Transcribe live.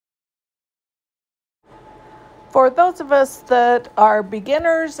For those of us that are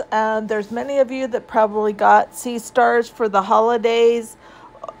beginners, there's many of you that probably got Seestars for the holidays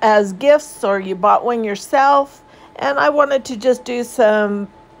as gifts, or you bought one yourself. And I wanted to just do some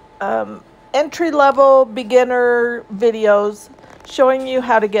entry-level beginner videos showing you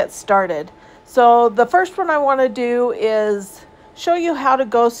how to get started. So the first one I want to do is show you how to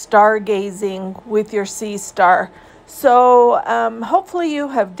go stargazing with your Seestar. So hopefully you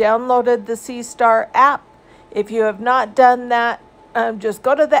have downloaded the Seestar app. If you have not done that, just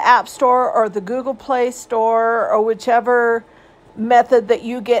go to the App Store or the Google Play Store or whichever method that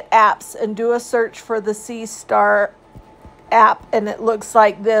you get apps and do a search for the Seestar app, and it looks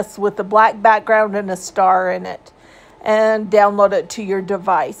like this with a black background and a star in it, and download it to your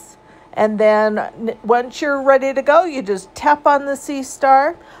device. And then once you're ready to go, you just tap on the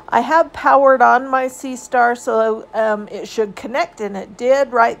Seestar. I have powered on my Seestar, so it should connect, and it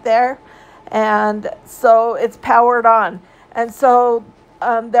did right there. And so it's powered on. And so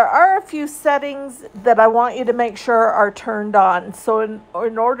there are a few settings that I want you to make sure are turned on. So in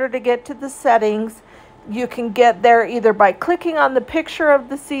order to get to the settings, you can get there either by clicking on the picture of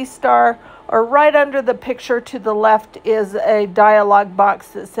the Seestar, or right under the picture to the left is a dialog box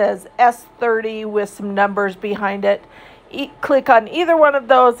that says S30 with some numbers behind it. Click on either one of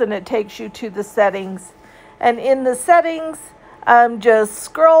those and it takes you to the settings. And in the settings, just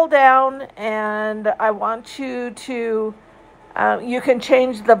scroll down, and I want you to, you can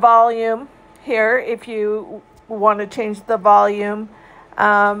change the volume here if you want to change the volume.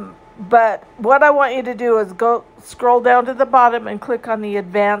 But what I want you to do is go scroll down to the bottom and click on the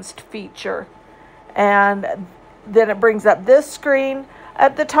advanced feature. And then it brings up this screen.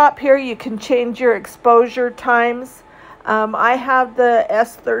 At the top here, you can change your exposure times. I have the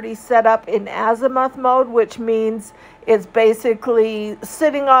S30 set up in azimuth mode, which means it's basically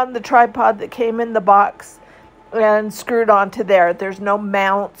sitting on the tripod that came in the box and screwed onto there. There's no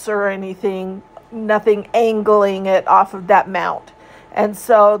mounts or anything, nothing angling it off of that mount. And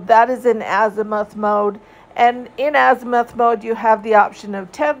so that is in azimuth mode. And in azimuth mode, you have the option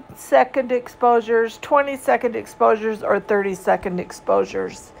of 10-second exposures, 20-second exposures, or 30-second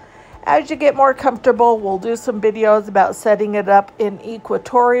exposures. As you get more comfortable, we'll do some videos about setting it up in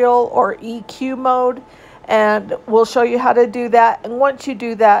equatorial or EQ mode, and we'll show you how to do that. And once you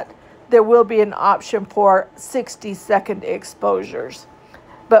do that, there will be an option for 60-second exposures.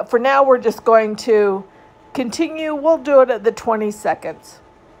 But for now, we're just going to continue. We'll do it at the 20 seconds.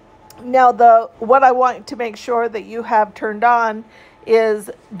 Now, what I want to make sure that you have turned on is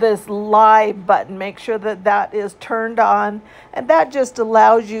this live button. Make sure that that is turned on, and that just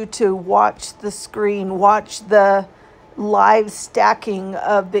allows you to watch the screen, watch the live stacking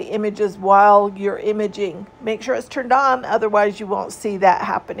of the images while you're imaging. Make sure it's turned on, otherwise you won't see that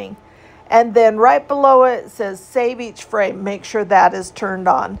happening. And then right below it says save each frame. Make sure that is turned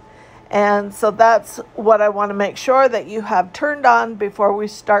on. And so that's what I want to make sure that you have turned on before we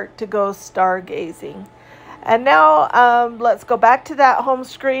start to go stargazing. And now let's go back to that home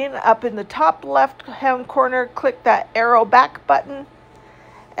screen. Up in the top left hand corner, click that arrow back button.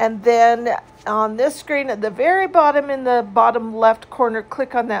 And then on this screen at the very bottom, in the bottom left corner,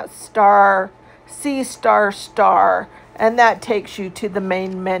 click on that star, Seestar star, and that takes you to the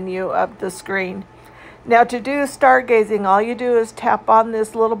main menu of the screen. Now, to do stargazing, all you do is tap on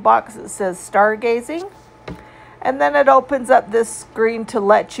this little box that says stargazing, and then it opens up this screen to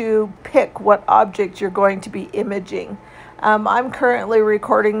let you pick what object you're going to be imaging. I'm currently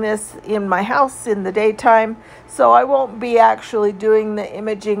recording this in my house in the daytime, so I won't be actually doing the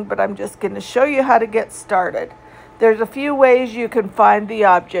imaging, but I'm just going to show you how to get started. There's a few ways you can find the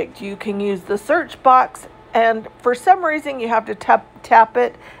object. You can use the search box, and for some reason you have to tap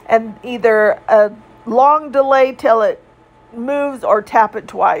it, and either a long delay till it moves or tap it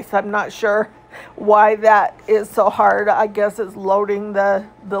twice. I'm not sure why that is so hard. I guess it's loading the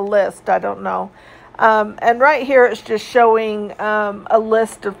list. I don't know. And right here it's just showing a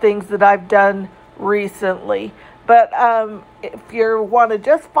list of things that I've done recently. But if you want to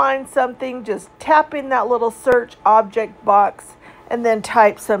just find something, just tap in that little search object box and then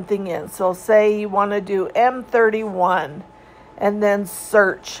type something in. So say you want to do M31 and then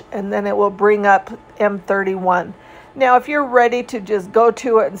search, and then it will bring up M31. Now, if you're ready to just go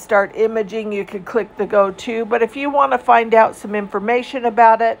to it and start imaging, you can click the go to. But if you want to find out some information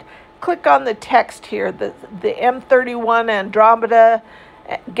about it, click on the text here, the M31 Andromeda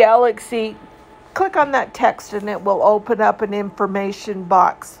Galaxy. Click on that text and it will open up an information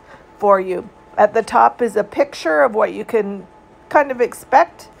box for you. At the top is a picture of what you can kind of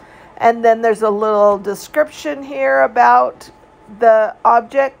expect. And then there's a little description here about the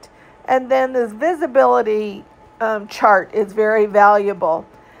object. And then there's visibility chart is very valuable.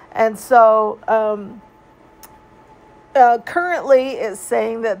 And so currently it's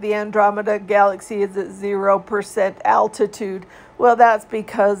saying that the Andromeda Galaxy is at 0% altitude. Well, that's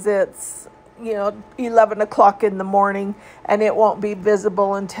because it's 11 o'clock in the morning and it won't be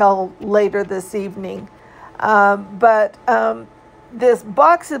visible until later this evening. But this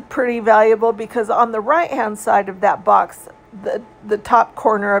box is pretty valuable because on the right hand side of that box, the top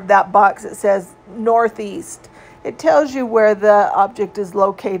corner of that box, it says northeast. It tells you where the object is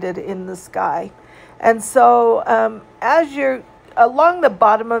located in the sky. And so as you're along the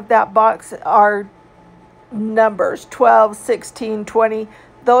bottom of that box are numbers 12, 16, 20.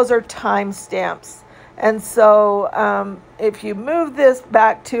 Those are timestamps. And so if you move this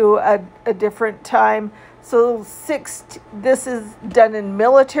back to a different time, so this is done in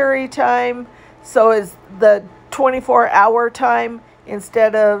military time, so is the 24-hour time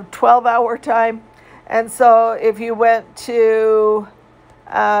instead of 12-hour time. And so if you went to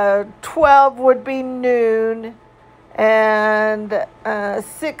 12 would be noon, and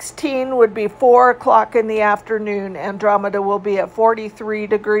 16 would be 4 o'clock in the afternoon. Andromeda will be at 43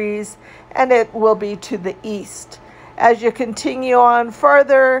 degrees, and it will be to the east. As you continue on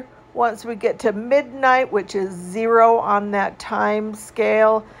further, once we get to midnight, which is 0 on that time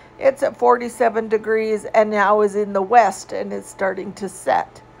scale, it's at 47 degrees and now is in the west and it's starting to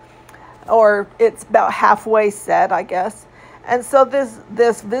set. Or it's about halfway set, I guess. And so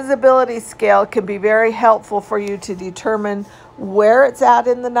this visibility scale can be very helpful for you to determine where it's at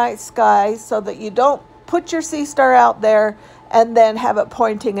in the night sky so that you don't put your Seestar out there and then have it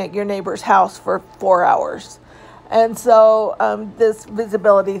pointing at your neighbor's house for 4 hours. And so this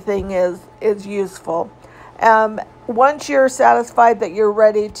visibility thing is useful. Once you're satisfied that you're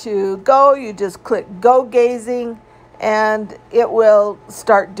ready to go, you just click Go Gazing and it will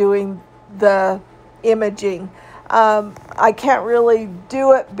start doing the imaging. I can't really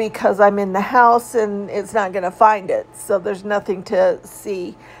do it because I'm in the house and it's not going to find it. So there's nothing to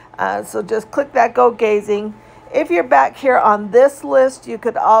see. So just click that Go Gazing. If you're back here on this list, you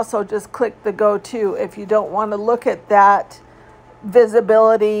could also just click the Go To. If you don't want to look at that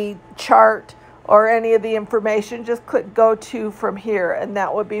visibility chart or any of the information, just click Go To from here and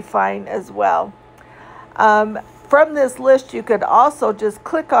that would be fine as well. From this list, you could also just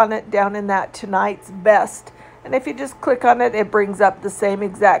click on it down in that Tonight's Best. And if you just click on it, it brings up the same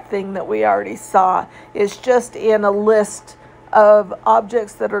exact thing that we already saw. It's just in a list of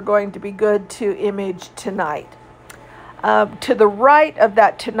objects that are going to be good to image tonight. To the right of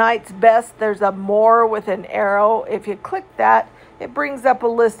that Tonight's Best, there's a More with an arrow. If you click that, it brings up a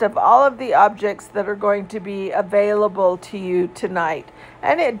list of all of the objects that are going to be available to you tonight.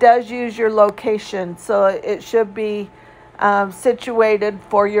 And it does use your location, so it should be situated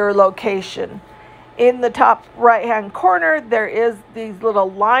for your location. In the top right-hand corner, there is these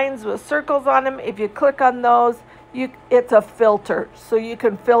little lines with circles on them. If you click on those, it's a filter, so you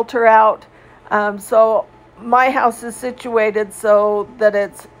can filter out. So my house is situated so that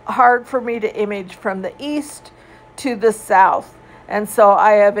it's hard for me to image from the east to the south. And so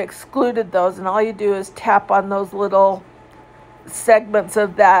I have excluded those, and all you do is tap on those little segments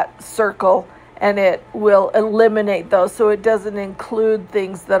of that circle and it will eliminate those, so it doesn't include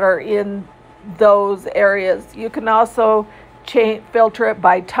things that are in those areas. You can also filter it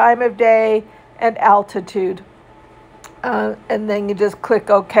by time of day and altitude, and then you just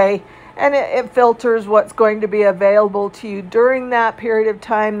click OK, and it filters what's going to be available to you during that period of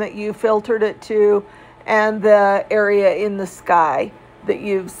time that you filtered it to, and the area in the sky that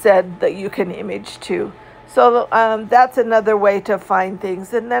you've said that you can image to. So that's another way to find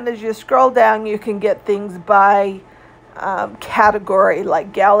things. And then as you scroll down, you can get things by category,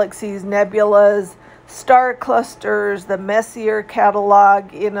 like galaxies, nebulas, star clusters, the Messier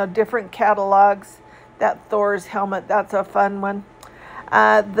catalog, different catalogs. That Thor's helmet, that's a fun one.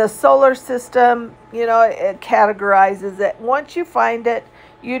 The solar system, it categorizes it. Once you find it,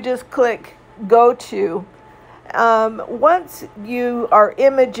 you just click Go To. Once you are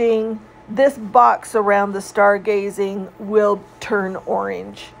imaging, this box around the stargazing will turn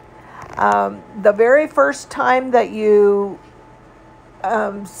orange. The very first time that you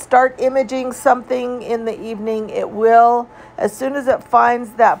start imaging something in the evening, it will, as soon as it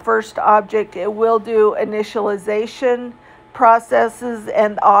finds that first object, it will do initialization processes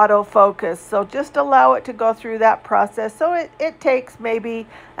and autofocus. So just allow it to go through that process. So it takes maybe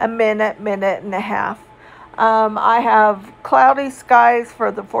a minute and a half. I have cloudy skies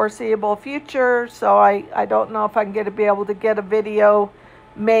for the foreseeable future, so I don't know if I'm going to be able to get a video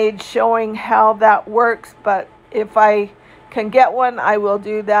made showing how that works, but if I can get one, I will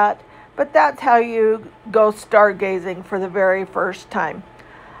do that. but that's how you go stargazing for the very first time.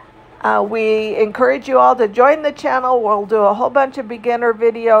 We encourage you all to join the channel. We'll do a whole bunch of beginner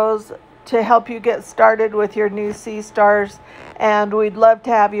videos to help you get started with your new Seestars, and we'd love to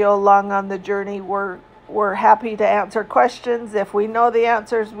have you along on the journey. We're happy to answer questions. If we know the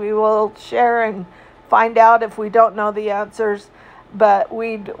answers, we will share and find out if we don't know the answers, but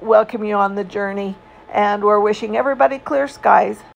we'd welcome you on the journey, and we're wishing everybody clear skies.